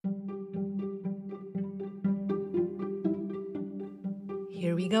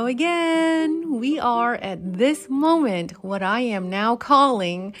Here we go again. We are at this moment, what I am now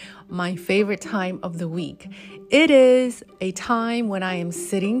calling my favorite time of the week. It is a time when I am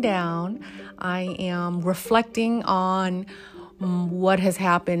sitting down. I am reflecting on what has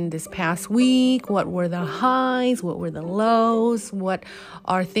happened this past week, what were the highs, what were the lows, what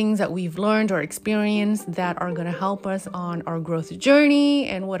are things that we've learned or experienced that are going to help us on our growth journey,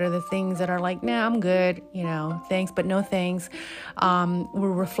 and what are the things that are like, nah, I'm good, thanks, but no thanks.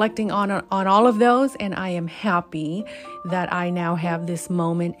 We're reflecting on all of those, and I am happy that I now have this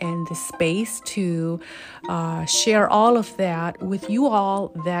moment and this space to share all of that with you all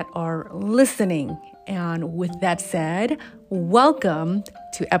that are listening. And with that said, welcome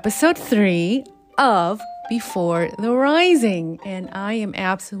to episode 3 of Before the Rising. And I am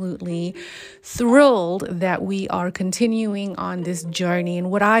absolutely thrilled that we are continuing on this journey.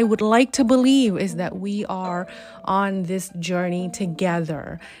 And what I would like to believe is that we are on this journey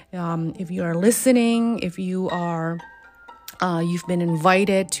together. If you are listening, if you are you've been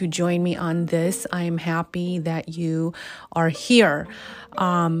invited to join me on this, I am happy that you are here.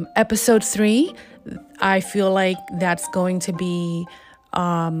 Episode 3, I feel like that's going to be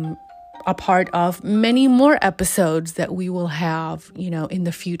a part of many more episodes that we will have, in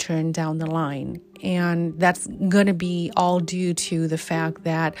the future and down the line. And that's going to be all due to the fact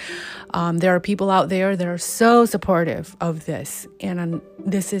that there are people out there that are so supportive of this. And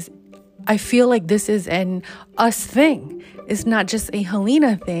I feel like this is an us thing. It's not just a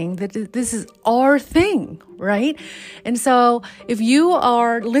Helena thing, that this is our thing, right? And so if you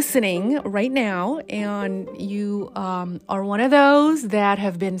are listening right now and you are one of those that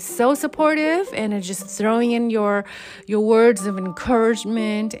have been so supportive and are just throwing in your words of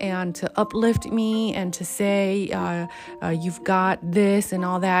encouragement and to uplift me and to say you've got this and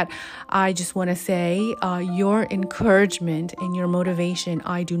all that, I just want to say your encouragement and your motivation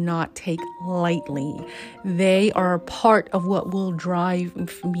I do not take lightly. They are a part of what will drive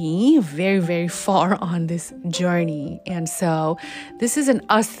me very, very far on this journey. And so this is an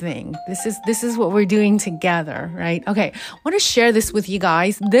us thing. This is what we're doing together, right? Okay, I want to share this with you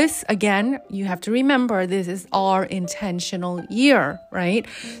guys. This, again, you have to remember, this is our intentional year, right?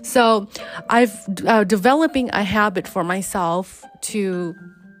 So I've developing a habit for myself to,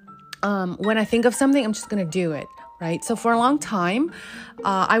 when I think of something, I'm just going to do it. Right. So for a long time,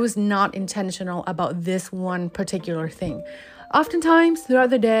 I was not intentional about this one particular thing. Oftentimes throughout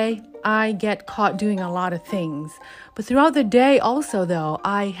the day, I get caught doing a lot of things. But throughout the day also, though,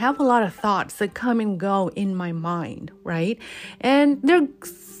 I have a lot of thoughts that come and go in my mind. Right. And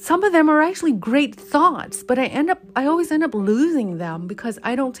some of them are actually great thoughts, but I always end up losing them because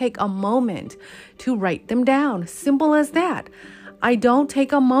I don't take a moment to write them down. Simple as that. I don't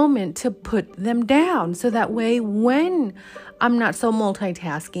take a moment to put them down. So that way, when I'm not so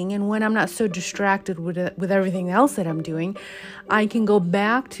multitasking and when I'm not so distracted with everything else that I'm doing, I can go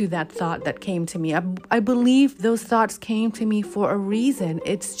back to that thought that came to me. I believe those thoughts came to me for a reason.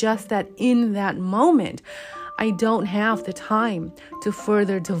 It's just that in that moment, I don't have the time to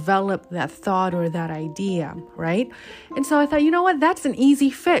further develop that thought or that idea, right? And so I thought, you know what? That's an easy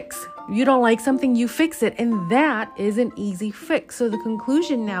fix. You don't like something, you fix it. And that is an easy fix. So the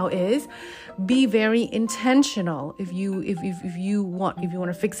conclusion now is be very intentional. If you want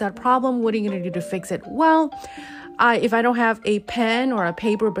to fix that problem, what are you going to do to fix it? Well, if I don't have a pen or a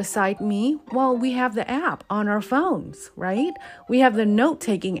paper beside me, well, we have the app on our phones, right? We have the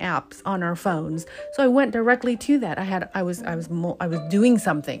note-taking apps on our phones. So I went directly to that. I was doing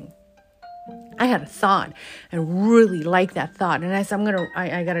something. I had a thought and really liked that thought. And I said,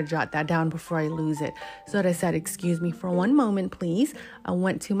 I got to jot that down before I lose it. So I said, excuse me for one moment, please. I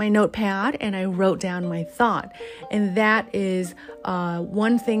went to my notepad and I wrote down my thought. And that is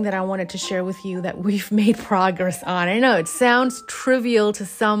one thing that I wanted to share with you that we've made progress on. I know it sounds trivial to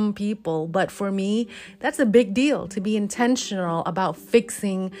some people, but for me, that's a big deal to be intentional about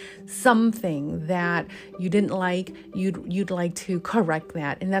fixing something that you didn't like. You'd like to correct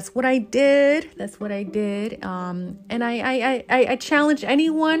that. And that's what I did. And I challenge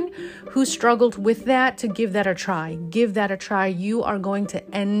anyone who struggled with that to give that a try. Give that a try. You are going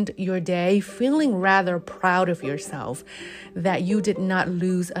to end your day feeling rather proud of yourself that you did not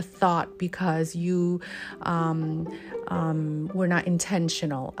lose a thought because you were not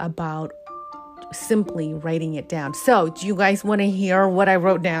intentional about simply writing it down. So do you guys want to hear what I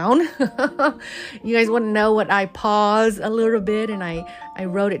wrote down? You guys want to know what I paused a little bit and I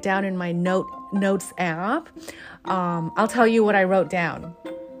wrote it down in my notes app? I'll tell you what I wrote down.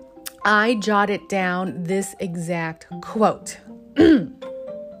 I jotted down this exact quote.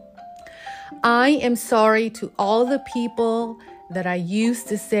 I am sorry to all the people that I used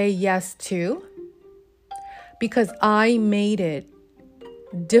to say yes to because I made it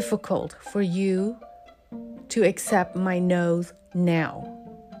difficult for you to accept my no's now.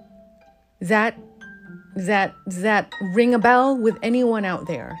 Does that ring a bell with anyone out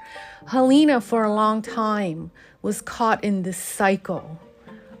there? Helena, for a long time, was caught in this cycle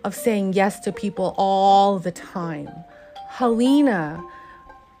of saying yes to people all the time. Helena,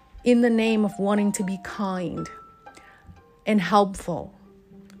 in the name of wanting to be kind and helpful,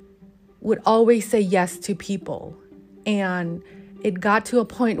 would always say yes to people. And it got to a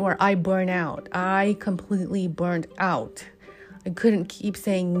point where I burned out. I completely burned out. I couldn't keep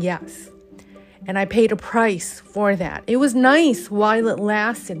saying yes. And I paid a price for that. It was nice while it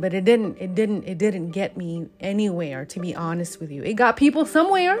lasted, but it didn't get me anywhere, to be honest with you. It got people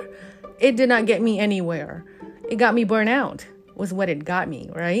somewhere. It did not get me anywhere. It got me burnt out, was what it got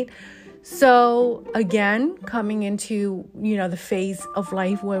me, right? So again, coming into, the phase of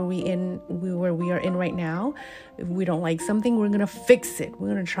life where we are in right now, if we don't like something, we're going to fix it.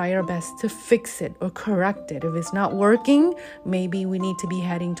 We're going to try our best to fix it or correct it. If it's not working, maybe we need to be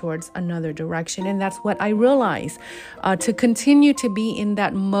heading towards another direction. And that's what I realized, to continue to be in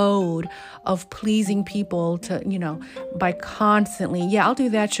that mode of pleasing people by constantly, I'll do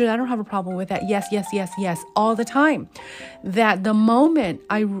that. Sure. I don't have a problem with that. Yes, all the time. That the moment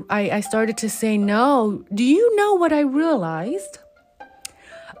I started to say no, do you know what I realized?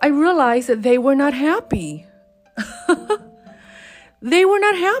 I realized that they were not happy. They were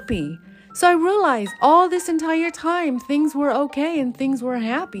not happy. So I realized all this entire time things were okay and things were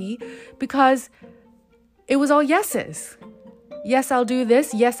happy because it was all yeses. Yes, I'll do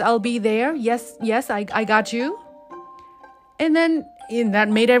this. Yes, I'll be there. Yes, I got you. And then that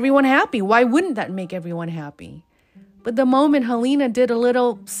made everyone happy. Why wouldn't that make everyone happy? But the moment Helena did a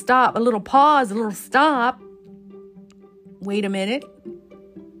little stop, a little pause, a little stop, wait a minute.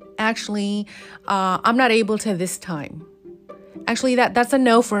 Actually, I'm not able to this time. Actually, that's a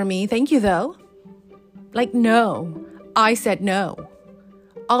no for me. Thank you, though. No. I said no.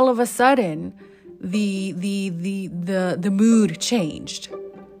 All of a sudden, the mood changed.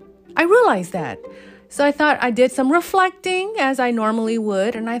 I realized that. So I thought I did some reflecting as I normally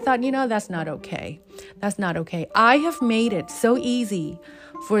would. And I thought, that's not okay. That's not okay. I have made it so easy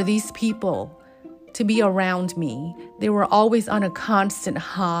for these people to be around me. They were always on a constant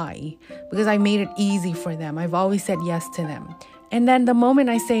high because I made it easy for them. I've always said yes to them. And then the moment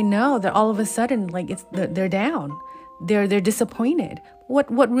I say no, they're all of a sudden they're down. They're disappointed.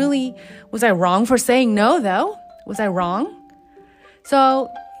 What really was I wrong for saying no though? Was I wrong? So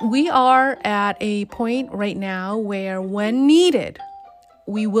we are at a point right now where when needed,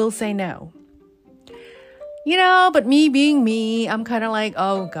 we will say no. But me being me, I'm kind of like,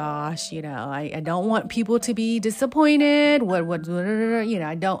 oh gosh, I don't want people to be disappointed. I don't want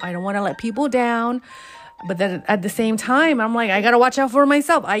to let people down. But then at the same time, I'm like, I got to watch out for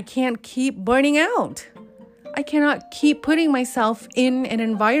myself. I can't keep burning out. I cannot keep putting myself in an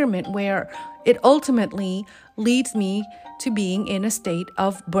environment where it ultimately leads me to being in a state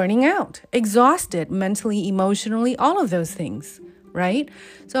of burning out, exhausted mentally, emotionally, all of those things, right?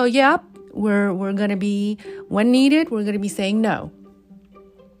 So we're going to be, when needed, we're going to be saying no.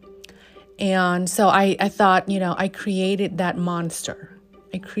 And so I thought, I created that monster.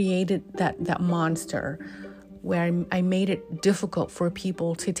 I created that monster where I made it difficult for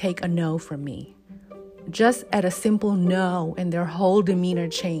people to take a no from me. Just at a simple no, and their whole demeanor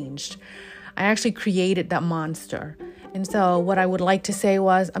changed. I actually created that monster. And so what I would like to say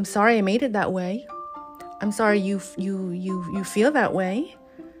was, I'm sorry I made it that way. I'm sorry you feel that way,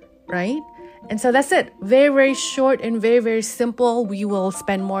 right? And so that's it. Very, very short and very, very simple. We will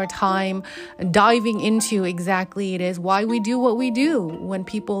spend more time diving into exactly it is why we do what we do when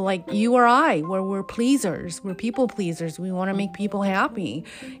people like you or I, where we're pleasers, we're people pleasers. We want to make people happy.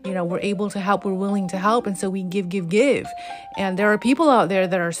 We're able to help. We're willing to help. And so we give. And there are people out there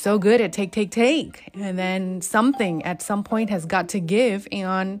that are so good at take. And then something at some point has got to give.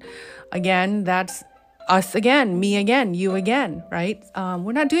 And again, that's us again, me again, you again, right?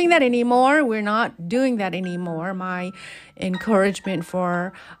 We're not doing that anymore. My encouragement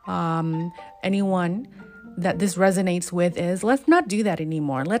for anyone that this resonates with is let's not do that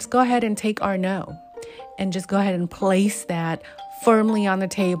anymore. Let's go ahead and take our no and just go ahead and place that firmly on the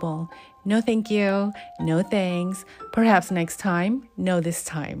table. No, thank you. No, thanks. Perhaps next time. No, this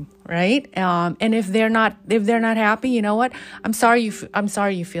time. Right. And if they're not happy, you know what? I'm sorry you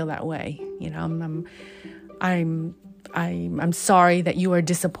feel that way. I'm sorry that you are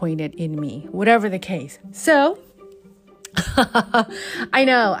disappointed in me, whatever the case. So I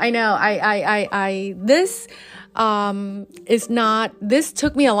know. This This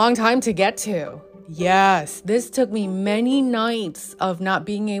took me a long time to get to. Yes, this took me many nights of not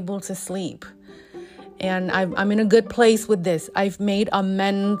being able to sleep. And I'm in a good place with this. I've made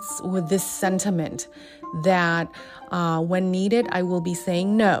amends with this sentiment that when needed, I will be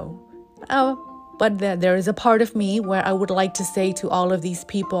saying no. But there is a part of me where I would like to say to all of these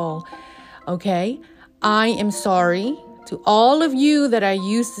people, okay, I am sorry to all of you that I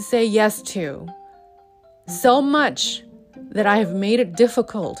used to say yes to. So much that I have made it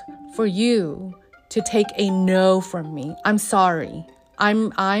difficult for you to take a no from me. I'm sorry.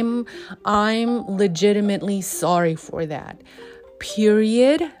 I'm legitimately sorry for that.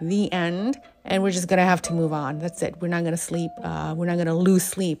 Period. The end. And we're just going to have to move on. That's it. We're not going to sleep. We're not going to lose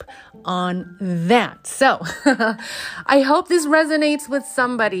sleep on that. So I hope this resonates with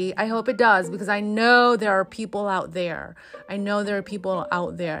somebody. I hope it does, because I know there are people out there.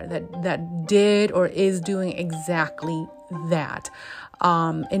 That did or is doing exactly that.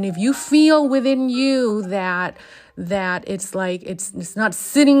 And if you feel within you that it's like, it's not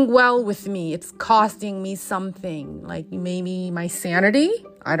sitting well with me, it's costing me something, like maybe my sanity.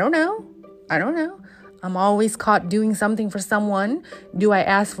 I don't know. I'm always caught doing something for someone. Do I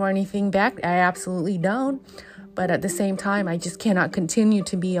ask for anything back? I absolutely don't. But at the same time, I just cannot continue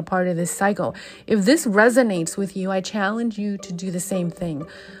to be a part of this cycle. If this resonates with you, I challenge you to do the same thing.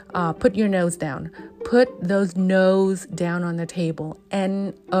 Put your nose down. Put those no's down on the table.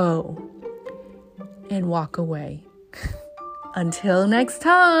 N-O. And walk away. Until next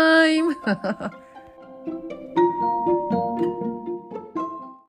time.